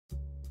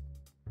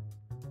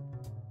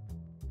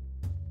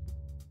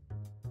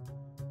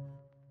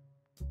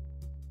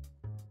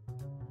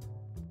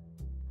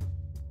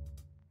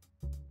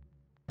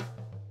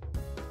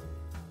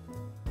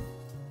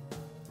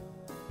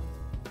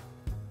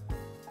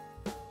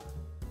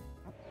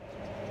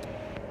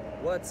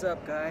What's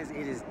up, guys?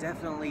 It is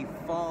definitely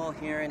fall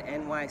here in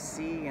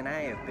NYC, and I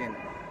have been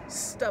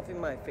stuffing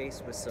my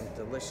face with some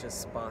delicious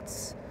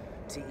spots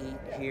to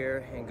eat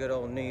here in good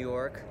old New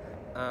York.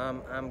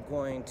 I'm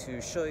going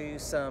to show you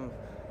some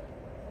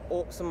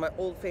of my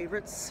old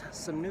favorites,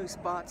 some new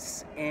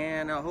spots,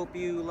 and I hope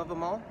you love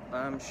them all.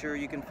 I'm sure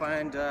you can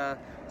find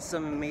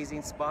some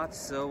amazing spots,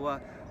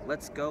 so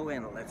let's go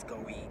and let's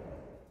go eat.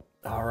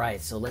 Alright,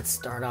 so let's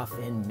start off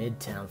in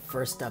Midtown.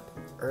 First up,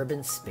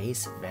 Urban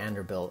Space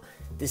Vanderbilt.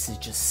 This is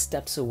just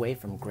steps away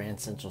from Grand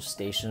Central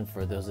Station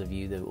for those of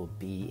you that will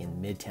be in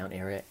Midtown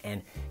area.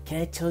 And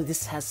can I tell you,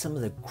 this has some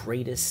of the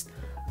greatest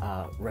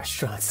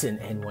restaurants in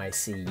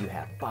NYC. You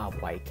have Bob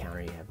White Counter,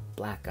 you have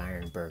Black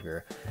Iron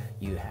Burger,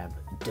 you have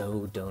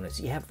Dough Donuts,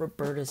 you have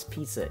Roberta's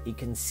Pizza. It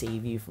can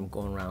save you from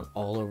going around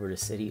all over the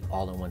city,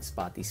 all in one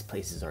spot. These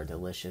places are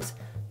delicious.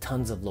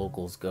 Tons of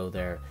locals go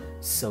there.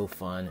 So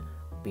fun.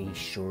 Be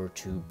sure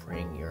to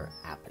bring your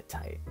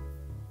appetite.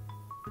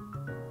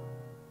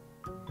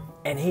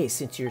 And hey,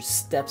 since you're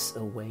steps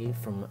away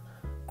from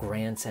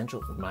Grand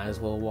Central, might as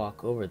well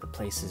walk over. The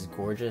place is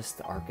gorgeous,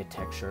 the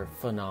architecture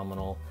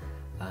phenomenal.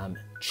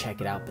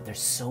 Check it out. But there's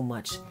so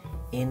much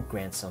in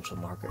Grand Central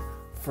Market.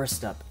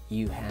 First up,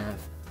 you have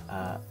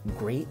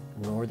Great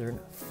Northern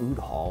Food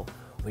Hall,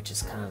 which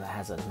is kind of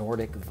has a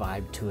Nordic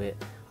vibe to it.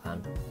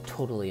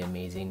 Totally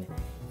amazing.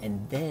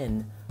 And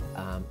then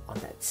on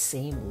that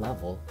same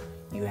level,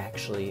 you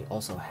actually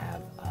also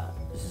have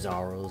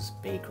Zaro's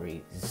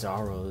Bakery.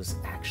 Zaro's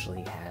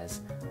actually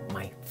has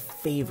my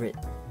favorite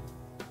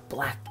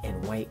black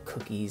and white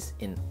cookies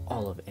in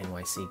all of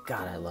NYC.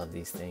 God, I love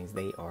these things.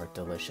 They are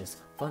delicious.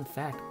 Fun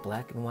fact,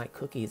 black and white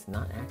cookie is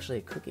not actually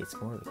a cookie, it's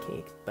more of a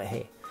cake. But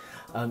hey,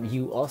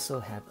 you also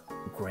have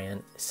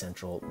Grand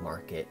Central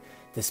Market.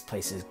 This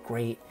place is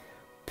great.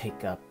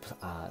 Pick up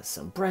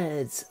some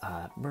breads,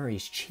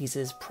 Murray's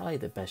Cheeses, probably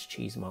the best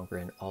cheesemonger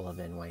in all of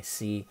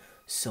NYC.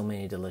 So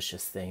many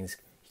delicious things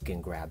you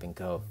can grab and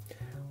go.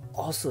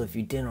 Also, if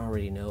you didn't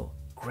already know,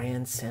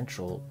 Grand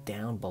Central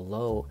down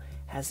below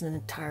has an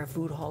entire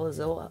food hall as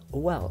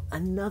well.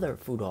 Another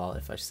food hall,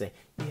 if I should say.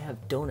 You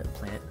have Donut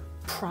Plant,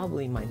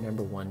 probably my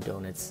 #1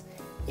 donuts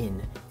in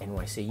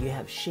NYC. You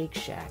have Shake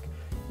Shack.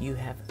 You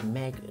have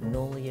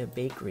Magnolia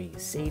Bakery.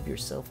 Save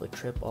yourself a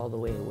trip all the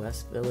way to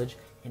West Village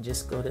and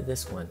just go to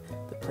this one.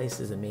 The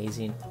place is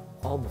amazing,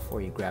 all before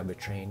you grab a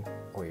train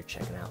or you're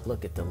checking out.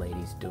 Look at the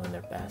ladies doing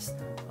their best.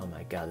 Oh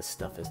my God, this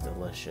stuff is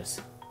delicious.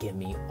 Give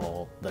me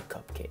all the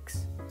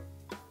cupcakes.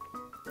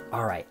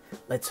 All right,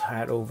 let's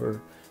head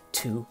over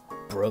to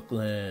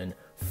Brooklyn.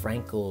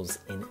 Frankel's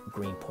in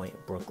Greenpoint,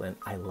 Brooklyn.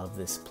 I love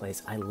this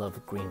place. I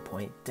love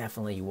Greenpoint.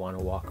 Definitely you want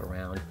to walk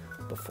around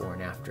before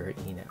and after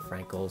eating at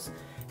Frankel's.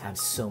 Have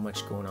so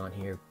much going on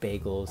here.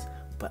 Bagels,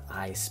 but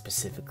I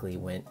specifically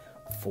went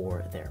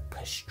for their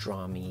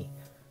pastrami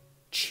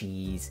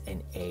cheese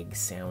and egg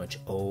sandwich.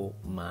 Oh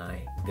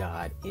my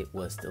God, it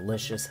was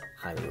delicious.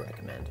 Highly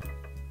recommend.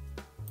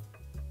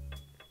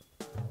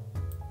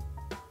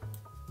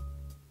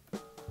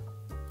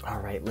 All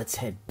right, let's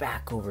head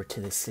back over to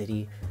the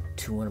city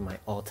to one of my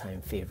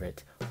all-time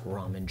favorite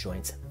ramen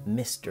joints,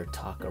 Mr.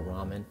 Taka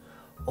Ramen.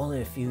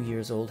 Only a few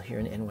years old here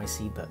in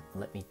NYC, but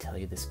let me tell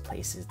you, this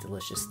place is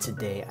delicious.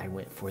 Today I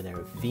went for their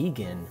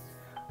vegan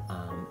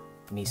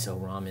miso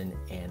ramen,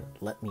 and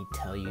let me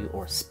tell you,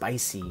 or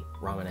spicy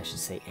ramen I should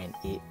say, and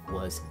it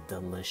was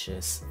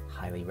delicious.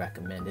 Highly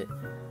recommend it.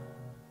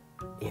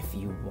 If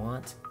you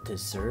want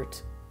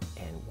dessert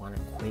and want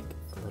a quick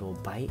little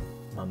bite,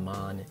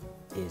 Maman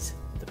is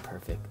the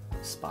perfect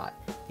spot.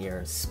 They are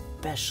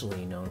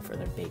especially known for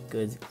their baked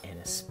goods and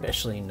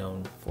especially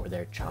known for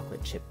their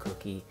chocolate chip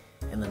cookie.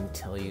 And let me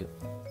tell you,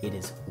 it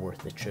is worth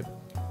the trip.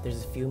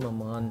 There's a few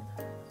Maman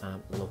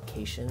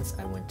locations.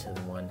 I went to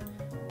the one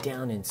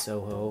down in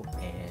Soho,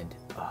 and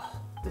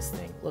this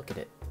thing, look at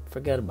it.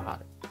 Forget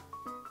about it.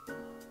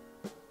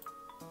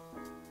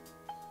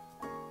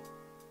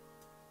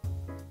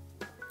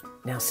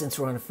 Now, since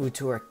we're on a food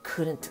tour, I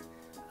couldn't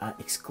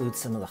exclude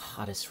some of the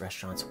hottest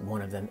restaurants.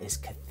 One of them is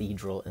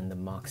Cathedral in the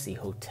Moxie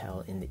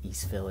Hotel in the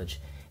East Village.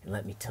 And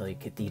let me tell you,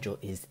 Cathedral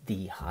is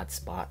the hot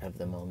spot of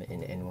the moment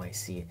in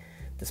NYC.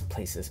 This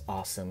place is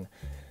awesome.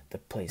 The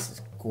place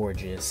is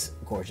gorgeous,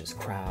 gorgeous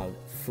crowd,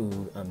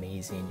 food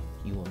amazing.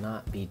 You will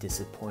not be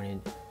disappointed.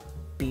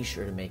 Be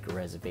sure to make a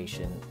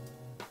reservation.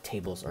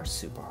 Tables are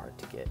super hard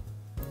to get.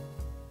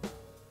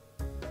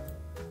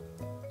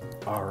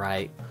 All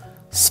right.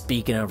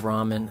 Speaking of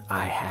ramen,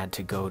 I had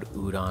to go to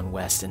Udon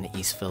West in the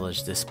East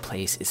Village. This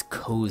place is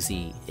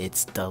cozy.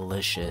 It's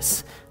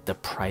delicious. The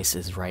price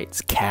is right.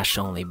 It's cash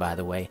only, by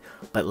the way.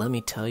 But let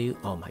me tell you,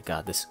 oh my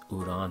God, this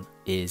udon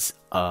is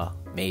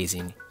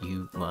amazing.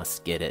 You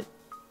must get it.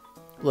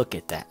 Look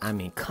at that. I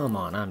mean, come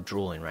on. I'm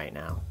drooling right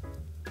now.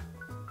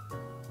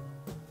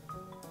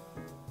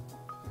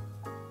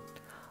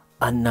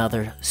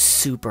 Another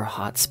super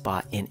hot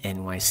spot in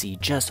NYC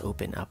just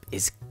opened up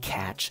is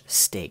Catch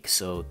Steak.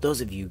 So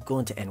those of you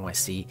going to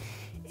NYC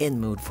in the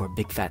mood for a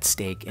big fat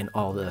steak and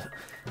all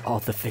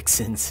the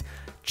fixins,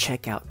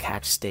 check out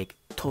Catch Steak.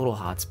 Total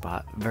hot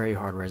spot, very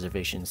hard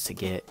reservations to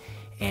get,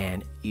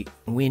 And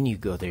when you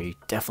go there, you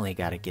definitely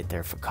got to get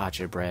their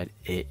focaccia bread.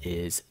 It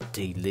is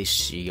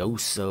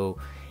delicioso,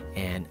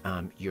 and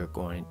you're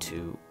going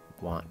to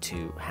want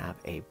to have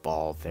a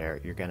ball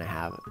there. You're going to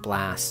have a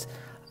blast.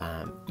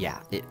 Yeah,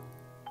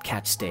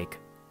 catch steak,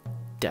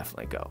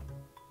 definitely go.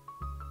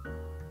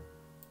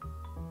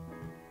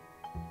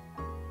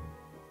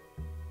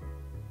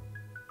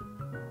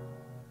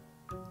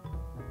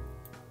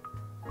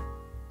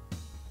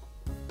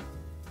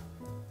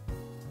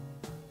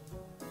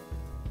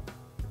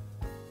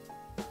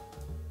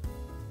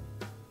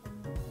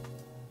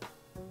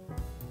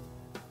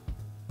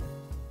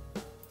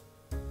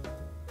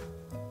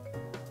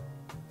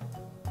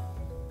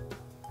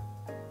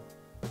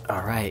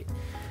 All right,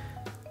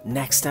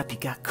 next up you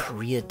got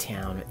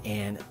Koreatown.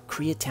 And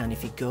Koreatown,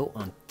 if you go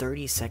on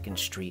 32nd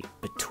Street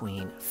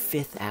between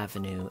 5th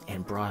Avenue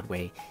and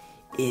Broadway,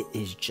 it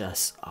is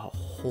just a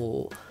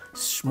whole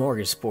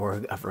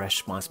smorgasbord of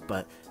restaurants.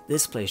 But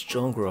this place,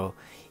 Jongro,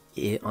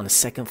 on the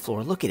second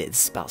floor, look at it,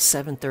 it's about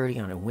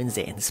 7:30 on a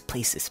Wednesday, and this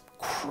place is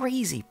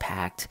crazy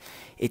packed.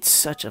 It's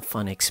such a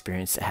fun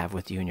experience to have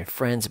with you and your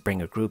friends.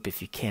 Bring a group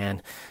if you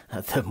can.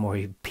 The more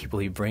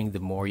people you bring, the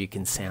more you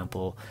can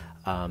sample.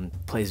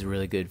 Place is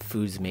really good,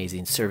 food's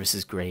amazing, service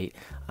is great.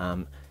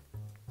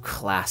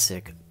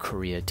 Classic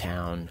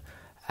Koreatown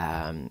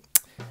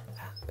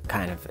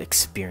kind of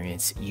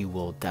experience. You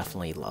will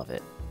definitely love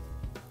it.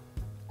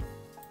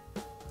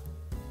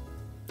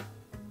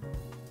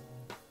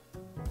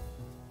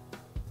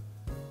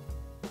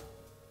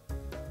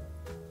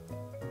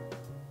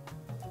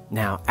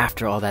 Now,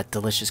 after all that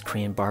delicious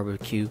Korean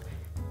barbecue,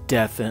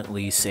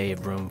 definitely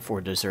save room for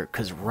dessert,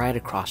 because right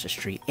across the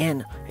street,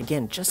 and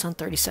again, just on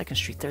 32nd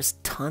Street, there's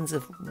tons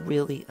of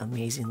really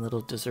amazing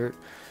little dessert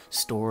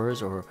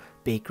stores or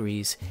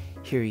bakeries.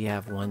 Here you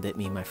have one that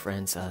me and my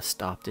friends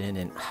stopped in,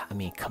 and I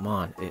mean, come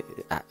on,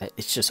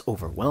 it's just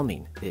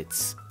overwhelming.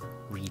 It's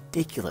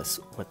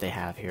ridiculous what they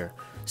have here.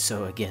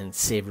 So again,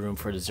 save room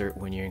for dessert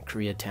when you're in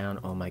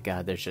Koreatown. Oh my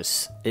god, there's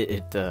just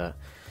the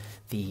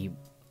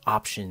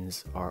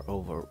options are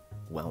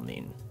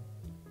overwhelming.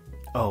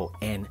 Oh,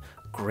 and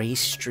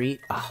Grace Street,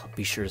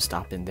 be sure to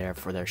stop in there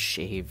for their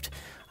shaved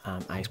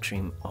ice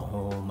cream.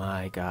 Oh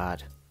my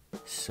god,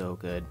 so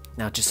good.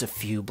 Now, just a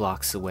few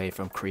blocks away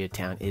from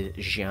Koreatown is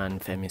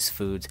Jian Famous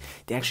Foods.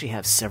 They actually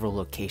have several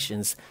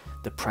locations.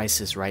 The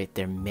price is right,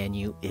 their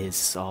menu is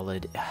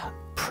solid,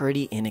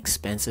 pretty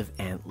inexpensive,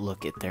 and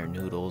look at their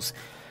noodles.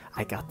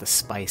 I got the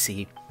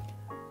spicy.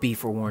 Be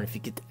forewarned, if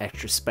you get the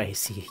extra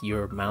spicy,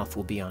 your mouth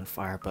will be on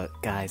fire. But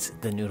guys,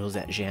 the noodles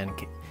at Jian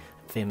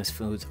Famous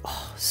Foods,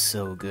 oh,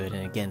 so good.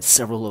 And again,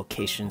 several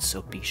locations,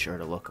 so be sure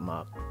to look them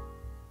up.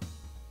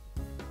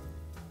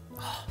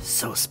 Oh,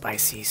 so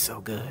spicy,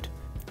 so good.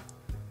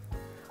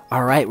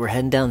 All right, we're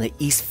heading down the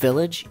East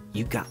Village.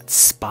 You got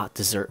Spot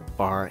Dessert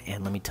Bar,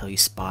 and let me tell you,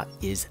 Spot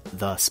is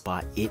the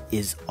spot. It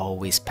is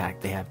always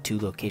packed. They have 2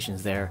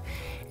 locations there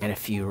and a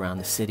few around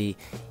the city.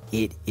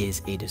 It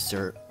is a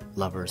dessert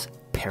lover's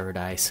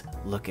paradise.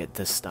 Look at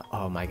this stuff.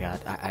 Oh my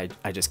god,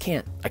 I just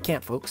can't. I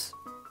can't, folks.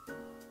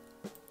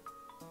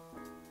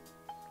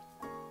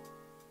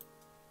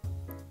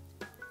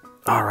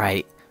 All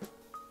right,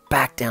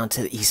 back down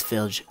to the East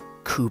Village.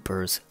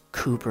 Cooper's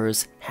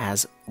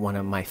has one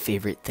of my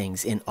favorite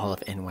things in all of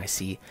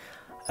NYC.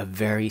 A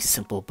very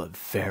simple but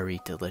very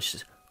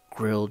delicious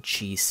grilled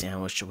cheese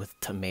sandwich with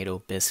tomato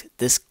bisque.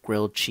 This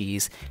grilled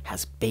cheese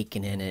has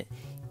bacon in it.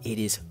 It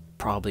is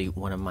probably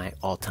one of my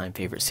all-time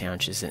favorite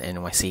sandwiches in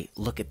NYC.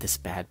 Look at this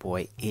bad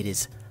boy. It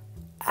is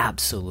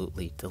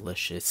absolutely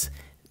delicious.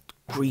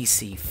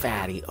 Greasy,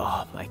 fatty.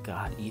 Oh my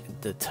god.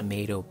 The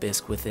tomato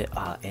bisque with it.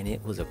 And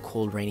it was a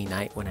cold, rainy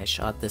night when I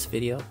shot this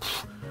video.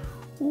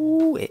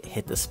 Ooh, it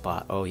hit the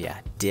spot. Oh yeah.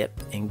 Dip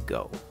and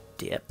go.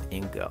 Dip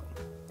and go.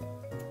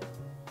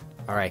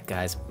 Alright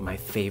guys, my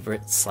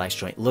favorite slice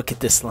joint. Look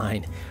at this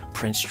line.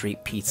 Prince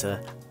Street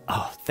Pizza.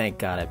 Oh, thank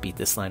god I beat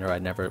this line, or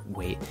I'd never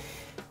wait.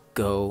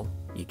 Go.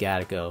 You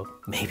gotta go.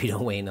 Maybe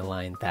don't wait in the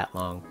line that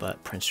long,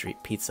 but Prince Street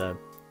Pizza,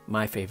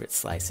 my favorite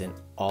slice in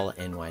all of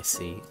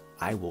NYC.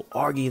 I will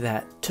argue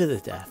that to the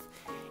death.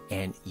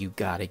 And you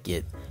gotta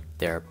get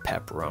their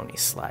pepperoni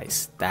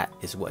slice. That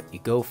is what you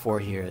go for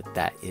here.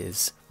 That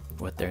is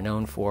what they're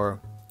known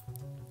for.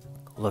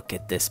 Look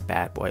at this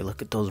bad boy.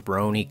 Look at those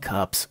brony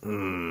cups.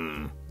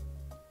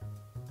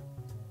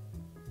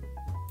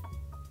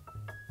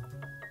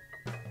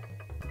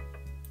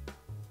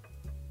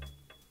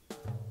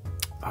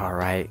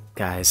 Alright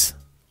guys,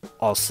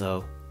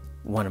 also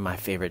one of my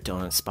favorite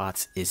donut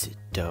spots is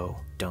Dough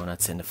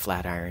Donuts in the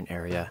Flatiron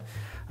area.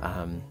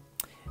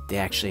 They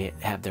actually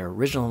have their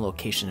original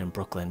location in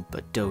Brooklyn,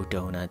 but Dough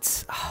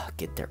Donuts,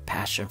 get their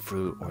passion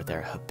fruit or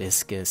their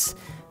hibiscus.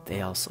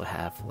 They also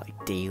have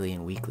like daily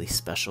and weekly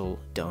special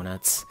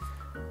donuts.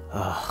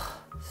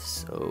 Oh,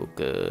 so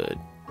good.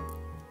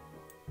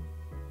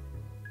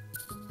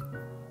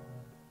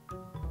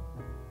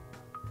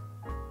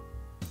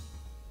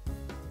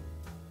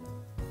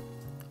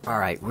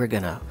 Alright, we're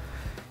gonna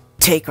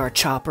take our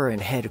chopper and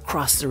head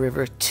across the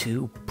river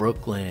to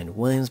Brooklyn,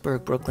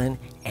 Williamsburg, Brooklyn,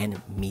 and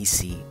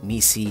Misi.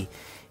 Misi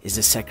is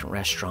the second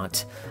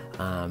restaurant.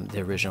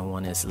 The original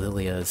one is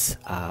Lilia's,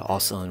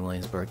 also in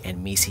Williamsburg.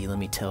 And Misi, let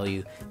me tell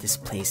you, this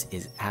place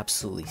is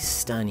absolutely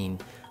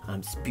stunning.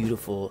 It's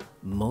beautiful.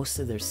 Most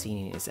of their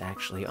seating is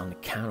actually on the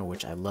counter,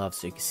 which I love,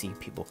 so you can see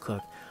people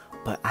cook.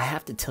 But I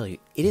have to tell you,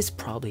 it is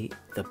probably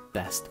the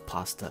best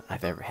pasta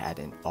I've ever had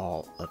in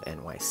all of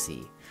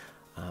NYC.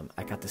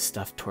 I got the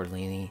stuffed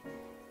tortellini,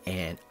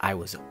 and I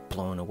was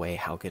blown away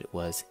how good it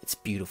was. It's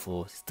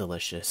beautiful. It's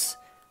delicious.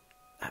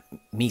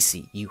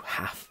 Misi, you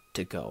have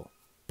to go.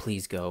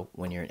 Please go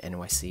when you're in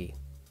NYC,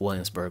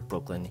 Williamsburg,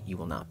 Brooklyn. You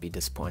will not be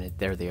disappointed.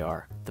 There they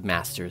are, the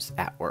masters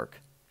at work.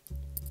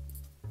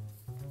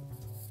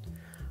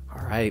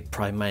 All right,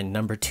 probably my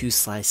number 2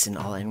 slice in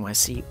all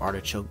NYC,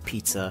 artichoke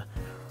pizza,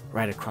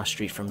 right across the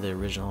street from the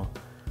original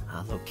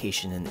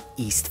location in the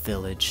East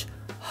Village.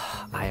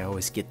 I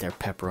always get their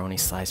pepperoni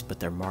slice, but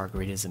their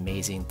margarita is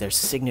amazing. Their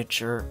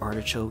signature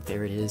artichoke,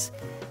 there it is.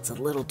 It's a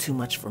little too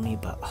much for me,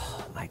 but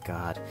oh my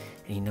god.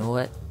 And you know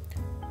what?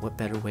 What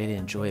better way to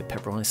enjoy a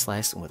pepperoni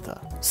slice than with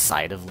a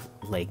side of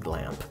leg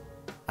lamb?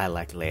 I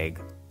like leg.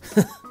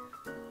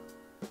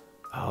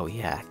 Oh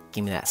yeah,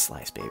 give me that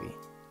slice, baby.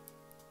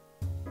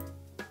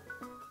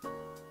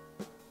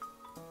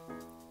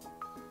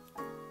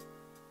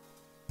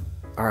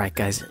 Alright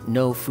guys,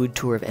 no food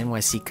tour of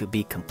NYC could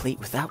be complete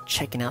without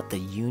checking out the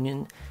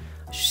Union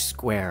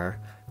Square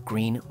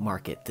Green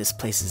Market. This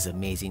place is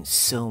amazing.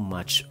 So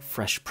much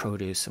fresh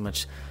produce, so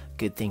much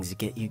good things to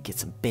get. You get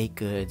some baked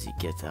goods, you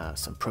get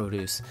some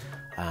produce,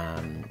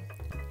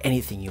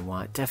 anything you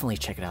want. Definitely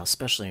check it out,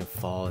 especially in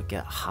fall.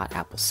 Get hot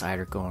apple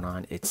cider going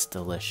on. It's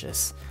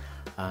delicious.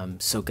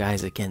 So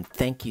guys, again,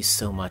 thank you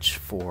so much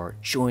for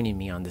joining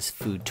me on this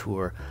food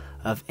tour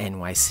of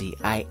NYC.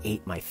 I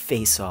ate my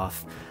face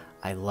off.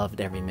 I loved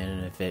every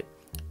minute of it.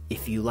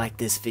 If you like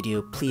this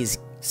video, please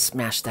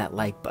smash that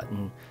like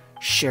button,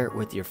 share it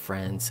with your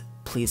friends,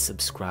 please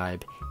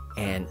subscribe,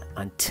 and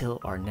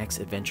until our next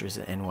adventures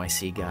in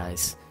NYC,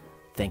 guys,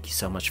 thank you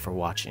so much for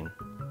watching.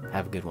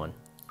 Have a good one.